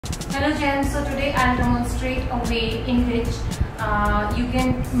Hello Jen, so today I'll demonstrate a way in which you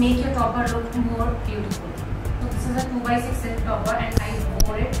can make your topper look more beautiful. So this is a 2x6 silk topper and I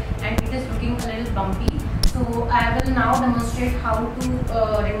wore it and it is looking a little bumpy. So I will now demonstrate how to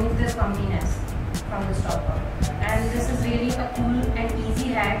remove this bumpiness from this topper. And this is really a cool and easy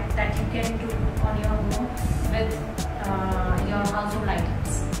hack that you can do on your home with your household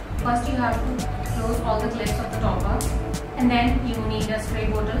items. First you have to close all the clips of the topper. And then you need a spray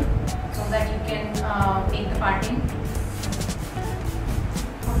bottle so that you can make the parting.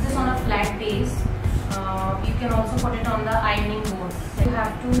 Put this on a flat base. You can also put it on the ironing board. You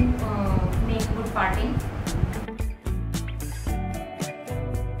have to make good parting.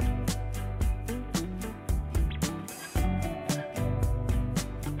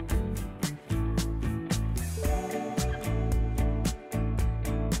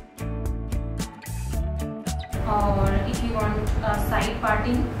 Or if you want a side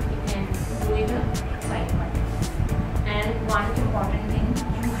parting, you can do it a side parting. And one important thing,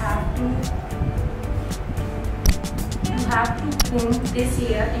 you have to comb this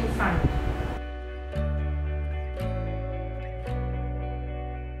hair in front.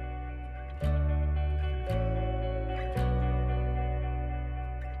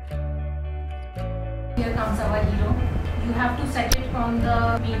 Here comes our hero. You have to set it on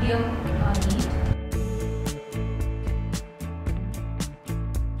the medium heat.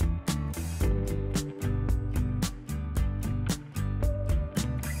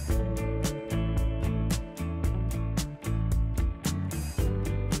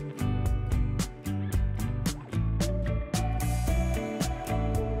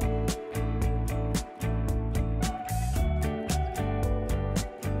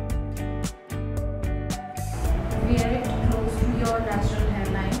 Wear it close to your natural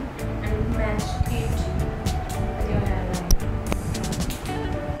hairline and match it with your hairline.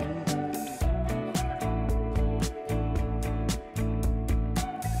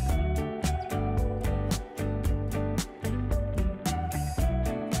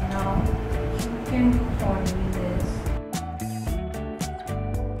 Now you can do for me this.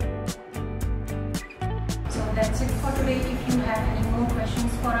 So that's it for today. If you have any more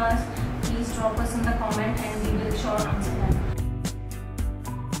questions for us, please drop us in the comment and we will sure answer.